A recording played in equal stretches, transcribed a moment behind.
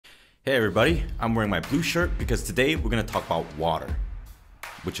Hey everybody, I'm wearing my blue shirt because today we're going to talk about water,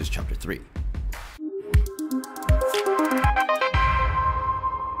 which is chapter 3.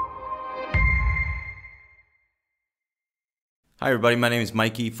 Hi everybody, my name is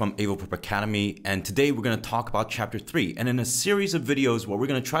Mikey from Prep Academy, and today we're going to talk about chapter 3. And in a series of videos, what we're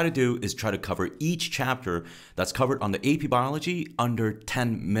going to try to do is try to cover each chapter that's covered on the AP Biology under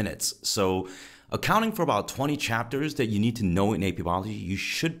 10 minutes. So accounting for about 20 chapters that you need to know in AP Biology, you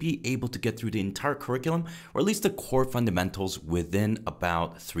should be able to get through the entire curriculum, or at least the core fundamentals, within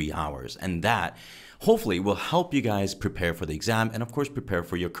about 3 hours. And that hopefully will help you guys prepare for the exam and of course prepare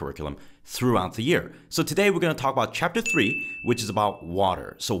for your curriculum throughout the year. So today we're going to talk about chapter 3, which is about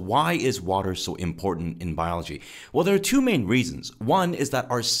water. So why is water so important in biology? Well, there are two main reasons. One is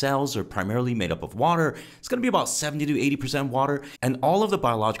that our cells are primarily made up of water. It's going to be about 70 to 80% water, and all of the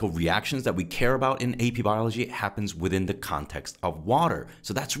biological reactions that we care about in AP Biology happens within the context of water.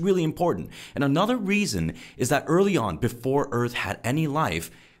 So that's really important. And another reason is that early on, before Earth had any life,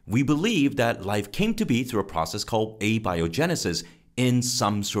 we believe that life came to be through a process called abiogenesis in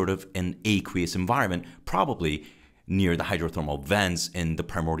some sort of an aqueous environment, probably near the hydrothermal vents in the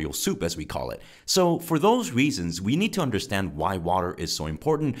primordial soup, as we call it. So for those reasons, we need to understand why water is so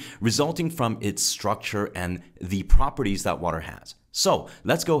important, resulting from its structure and the properties that water has. So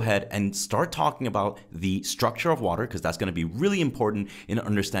let's go ahead and start talking about the structure of water, because that's going to be really important in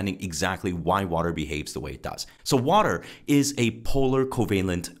understanding exactly why water behaves the way it does. So water is a polar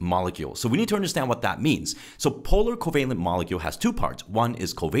covalent molecule. So we need to understand what that means. So polar covalent molecule has two parts. One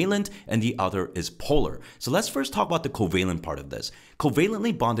is covalent and the other is polar. So let's first talk about the covalent part of this.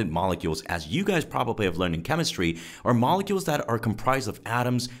 Covalently bonded molecules, as you guys probably have learned in chemistry, are molecules that are comprised of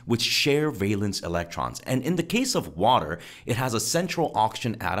atoms which share valence electrons. And in the case of water, it has a central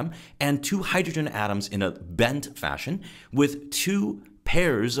oxygen atom and two hydrogen atoms in a bent fashion with two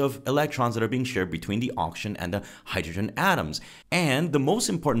pairs of electrons that are being shared between the oxygen and the hydrogen atoms. And the most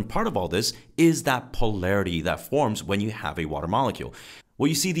important part of all this is that polarity that forms when you have a water molecule. Well,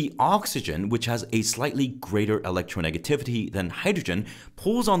 you see, the oxygen, which has a slightly greater electronegativity than hydrogen,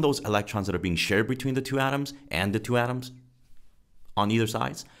 pulls on those electrons that are being shared between the two atoms and the two atoms on either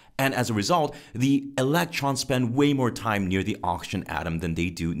sides. And as a result, the electrons spend way more time near the oxygen atom than they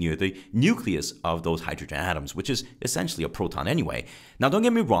do near the nucleus of those hydrogen atoms, which is essentially a proton anyway. Now, don't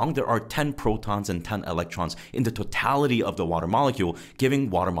get me wrong, there are 10 protons and 10 electrons in the totality of the water molecule, giving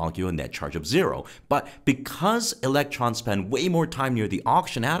water molecule a net charge of 0. But because electrons spend way more time near the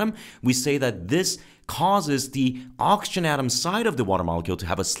oxygen atom, we say that this causes the oxygen atom side of the water molecule to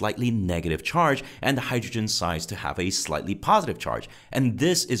have a slightly negative charge and the hydrogen sides to have a slightly positive charge. And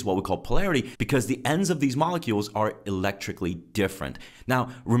this is what we call polarity, because the ends of these molecules are electrically different. Now,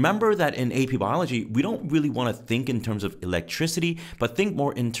 remember that in AP Biology, we don't really want to think in terms of electricity, but think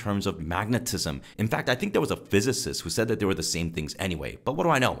more in terms of magnetism. In fact, I think there was a physicist who said that they were the same things anyway. But what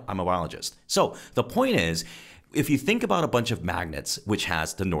do I know? I'm a biologist. So the point is, if you think about a bunch of magnets, which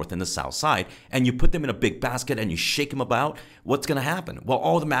has the north and the south side, and you put them in a big basket and you shake them about, what's going to happen? Well,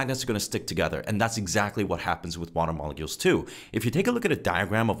 all the magnets are going to stick together, and that's exactly what happens with water molecules too. If you take a look at a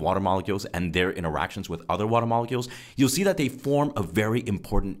diagram of water molecules and their interactions with other water molecules, you'll see that they form a very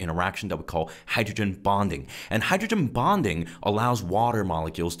important interaction that we call hydrogen bonding. And hydrogen bonding allows water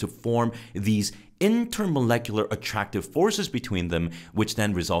molecules to form these intermolecular attractive forces between them, which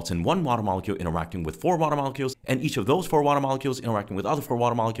then results in one water molecule interacting with 4 water molecules, and each of those 4 water molecules interacting with other 4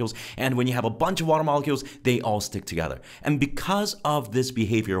 water molecules. And when you have a bunch of water molecules, they all stick together. And because of this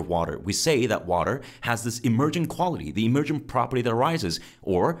behavior of water, we say that water has this emergent quality, the emergent property that arises,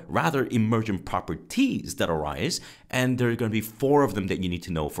 or rather emergent properties that arise, and there are going to be 4 of them that you need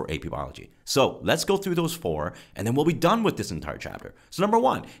to know for AP Biology. So let's go through those 4, and then we'll be done with this entire chapter. So number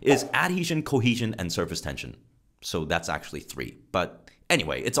 1 is adhesion, cohesion, and surface tension. So that's actually 3, but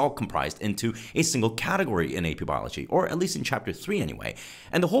anyway, it's all comprised into a single category in AP Biology, or at least in chapter 3 anyway.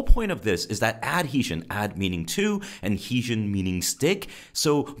 And the whole point of this is that adhesion, ad meaning to, and hesion meaning stick.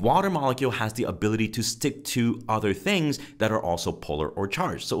 So water molecule has the ability to stick to other things that are also polar or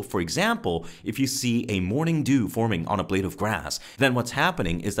charged. So for example, if you see a morning dew forming on a blade of grass, then what's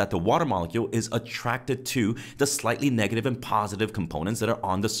happening is that the water molecule is attracted to the slightly negative and positive components that are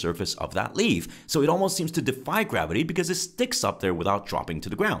on the surface of that leaf. So it almost seems to defy gravity because it sticks up there without dropping to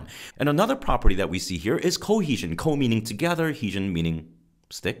the ground. And another property that we see here is cohesion. Co meaning together, hesion meaning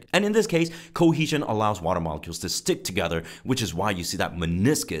stick. And in this case, cohesion allows water molecules to stick together, which is why you see that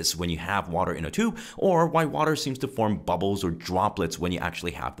meniscus when you have water in a tube, or why water seems to form bubbles or droplets when you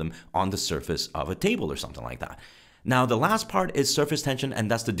actually have them on the surface of a table or something like that. Now, the last part is surface tension,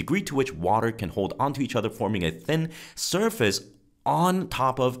 and that's the degree to which water can hold onto each other, forming a thin surface on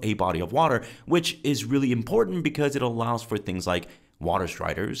top of a body of water, which is really important because it allows for things like water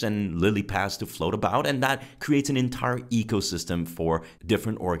striders and lily pads to float about, and that creates an entire ecosystem for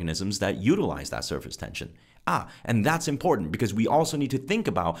different organisms that utilize that surface tension. And that's important because we also need to think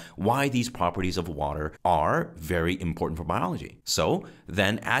about why these properties of water are very important for biology. So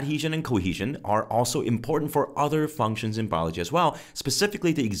then adhesion and cohesion are also important for other functions in biology as well.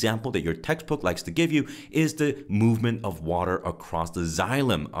 Specifically, the example that your textbook likes to give you is the movement of water across the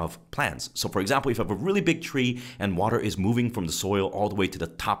xylem of plants. So for example, if you have a really big tree and water is moving from the soil all the way to the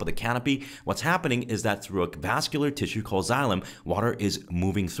top of the canopy, what's happening is that through a vascular tissue called xylem, water is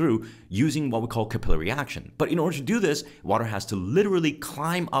moving through using what we call capillary action. But in order to do this, water has to literally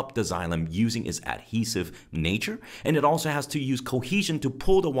climb up the xylem using its adhesive nature, and it also has to use cohesion to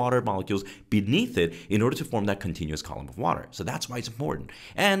pull the water molecules beneath it in order to form that continuous column of water. So that's why it's important.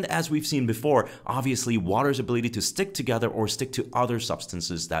 And as we've seen before, obviously water's ability to stick together or stick to other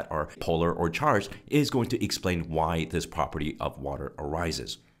substances that are polar or charged is going to explain why this property of water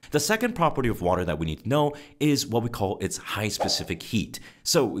arises. The second property of water that we need to know is what we call its high specific heat.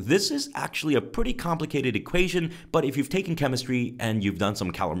 So this is actually a pretty complicated equation, but if you've taken chemistry and you've done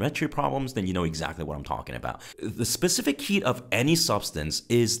some calorimetry problems, then you know exactly what I'm talking about. The specific heat of any substance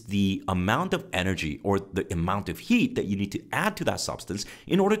is the amount of energy or the amount of heat that you need to add to that substance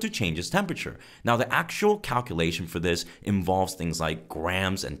in order to change its temperature. Now, the actual calculation for this involves things like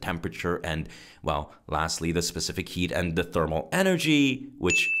grams and temperature and, well, lastly, the specific heat and the thermal energy,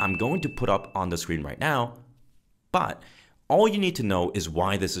 which I'm going to put up on the screen right now. But all you need to know is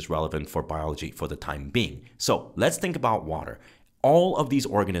why this is relevant for biology for the time being. So let's think about water. All of these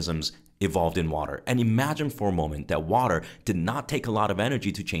organisms evolved in water, and imagine for a moment that water did not take a lot of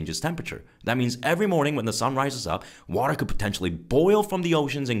energy to change its temperature. That means every morning when the sun rises up, water could potentially boil from the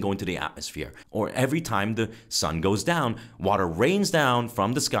oceans and go into the atmosphere. Or every time the sun goes down, water rains down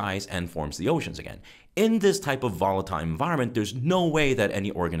from the skies and forms the oceans again. In this type of volatile environment, there's no way that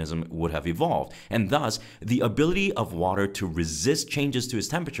any organism would have evolved. And thus, the ability of water to resist changes to its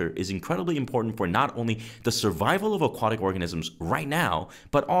temperature is incredibly important for not only the survival of aquatic organisms right now,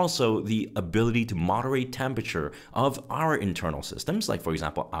 but also the ability to moderate temperature of our internal systems. Like, for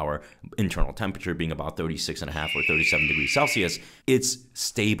example, our internal temperature being about 36.5 or 37 degrees Celsius. It's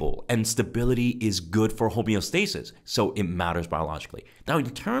stable, and stability is good for homeostasis, so it matters biologically. Now, in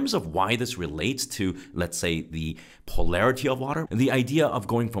terms of why this relates to, let's say, the polarity of water, the idea of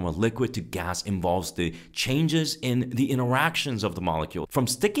going from a liquid to gas involves the changes in the interactions of the molecule from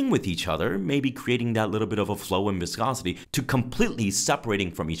sticking with each other, maybe creating that little bit of a flow and viscosity, to completely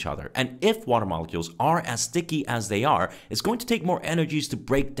separating from each other. And if water molecules are as sticky as they are, it's going to take more energies to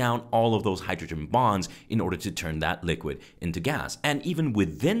break down all of those hydrogen bonds in order to turn that liquid into gas. And even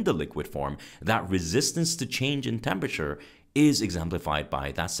within the liquid form, that resistance to change in temperature is exemplified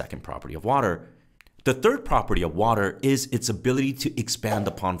by that second property of water. The third property of water is its ability to expand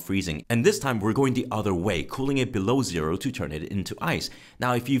upon freezing. And this time we're going the other way, cooling it below zero to turn it into ice.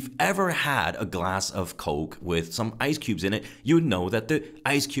 Now, if you've ever had a glass of Coke with some ice cubes in it, you would know that the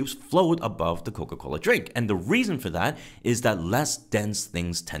ice cubes float above the Coca-Cola drink. And the reason for that is that less dense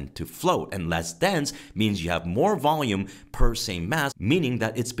things tend to float. And less dense means you have more volume per same mass, meaning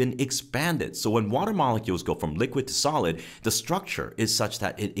that it's been expanded. So when water molecules go from liquid to solid, the structure is such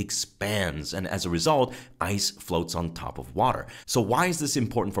that it expands. And as a result, ice floats on top of water. So why is this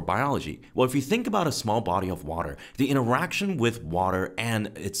important for biology? Well, if you think about a small body of water, the interaction with water and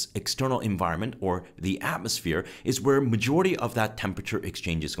its external environment, or the atmosphere, is where majority of that temperature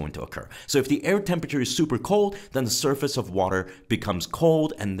exchange is going to occur. So if the air temperature is super cold, then the surface of water becomes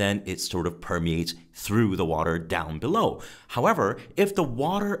cold, and then it sort of permeates through the water down below. However, if the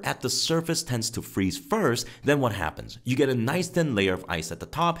water at the surface tends to freeze first, then what happens? You get a nice thin layer of ice at the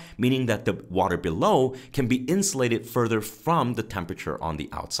top, meaning that the water below can be insulated further from the temperature on the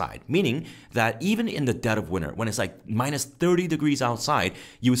outside. Meaning that even in the dead of winter, when it's like minus 30 degrees outside,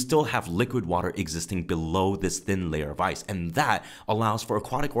 you still have liquid water existing below this thin layer of ice. And that allows for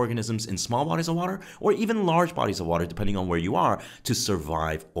aquatic organisms in small bodies of water, or even large bodies of water, depending on where you are, to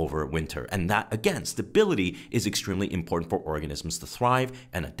survive over winter. And that, again, stability is extremely important for organisms to thrive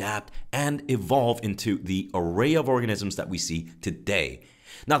and adapt and evolve into the array of organisms that we see today.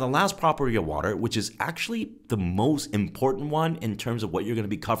 Now, the last property of water, which is actually the most important one in terms of what you're going to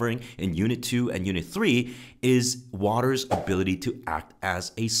be covering in Unit 2 and Unit 3, is water's ability to act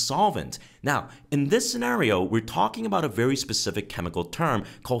as a solvent. Now, in this scenario, we're talking about a very specific chemical term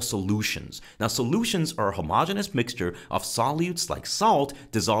called solutions. Now, solutions are a homogeneous mixture of solutes like salt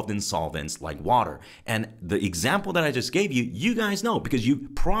dissolved in solvents like water. And the example that I just gave you, you guys know because you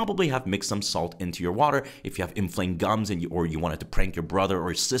probably have mixed some salt into your water if you have inflamed gums and or you wanted to prank your brother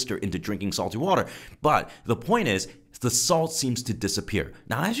or sister into drinking salty water. But the point is, the salt seems to disappear.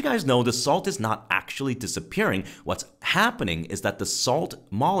 Now, as you guys know, the salt is not actually disappearing. What's happening is that the salt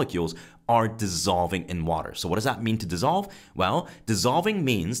molecules are dissolving in water. So what does that mean to dissolve? Well, dissolving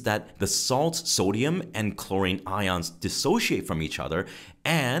means that the salt's sodium and chlorine ions dissociate from each other,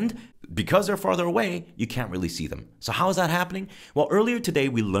 and because they're farther away, you can't really see them. So how is that happening? Well, earlier today,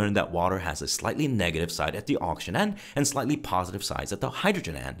 we learned that water has a slightly negative side at the oxygen end and slightly positive sides at the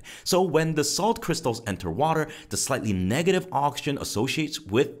hydrogen end. So when the salt crystals enter water, the slightly negative oxygen associates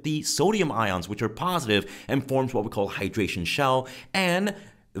with the sodium ions, which are positive, and forms what we call hydration shell, and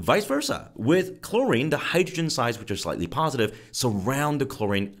vice versa. With chlorine, the hydrogen sides, which are slightly positive, surround the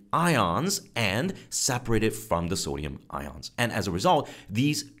chlorine ions and separate it from the sodium ions. And as a result,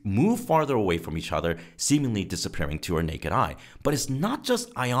 these move farther away from each other, seemingly disappearing to our naked eye. But it's not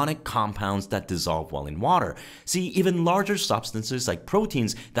just ionic compounds that dissolve well in water. See, even larger substances like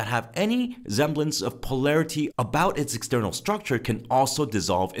proteins that have any semblance of polarity about its external structure can also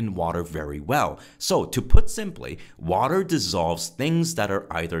dissolve in water very well. So to put simply, water dissolves things that are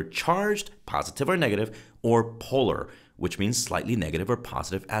either charged, positive or negative, or polar, which means slightly negative or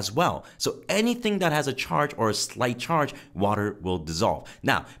positive as well. So anything that has a charge or a slight charge, water will dissolve.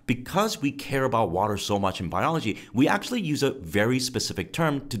 Now, because we care about water so much in biology, we actually use a very specific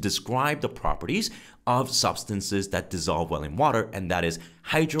term to describe the properties of substances that dissolve well in water, and that is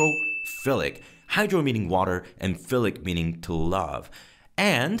hydrophilic. Hydro meaning water and philic meaning to love.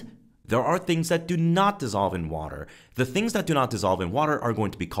 And there are things that do not dissolve in water. The things that do not dissolve in water are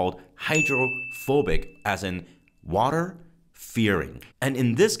going to be called hydrophobic, as in water fearing. And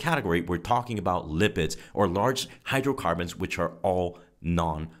in this category, we're talking about lipids or large hydrocarbons, which are all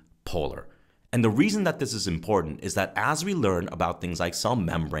non-polar. And the reason that this is important is that as we learn about things like cell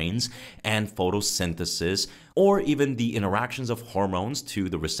membranes and photosynthesis, or even the interactions of hormones to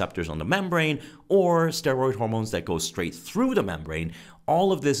the receptors on the membrane, or steroid hormones that go straight through the membrane,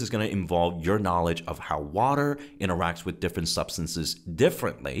 all of this is going to involve your knowledge of how water interacts with different substances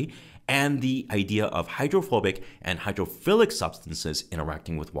differently, and the idea of hydrophobic and hydrophilic substances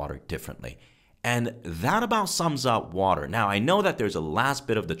interacting with water differently. And that about sums up water. Now, I know that there's a last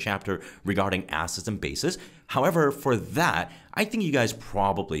bit of the chapter regarding acids and bases. However, for that, I think you guys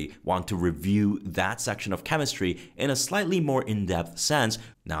probably want to review that section of chemistry in a slightly more in-depth sense.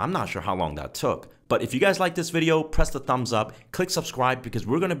 Now, I'm not sure how long that took, but if you guys like this video, press the thumbs up, click subscribe, because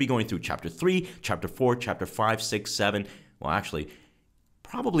we're going to be going through Chapter 3, Chapter 4, Chapter 5, 6, 7, well, actually,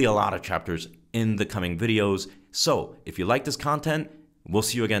 probably a lot of chapters in the coming videos. So if you like this content, we'll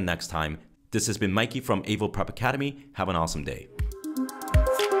see you again next time. This has been Mikey from Avo Prep Academy. Have an awesome day.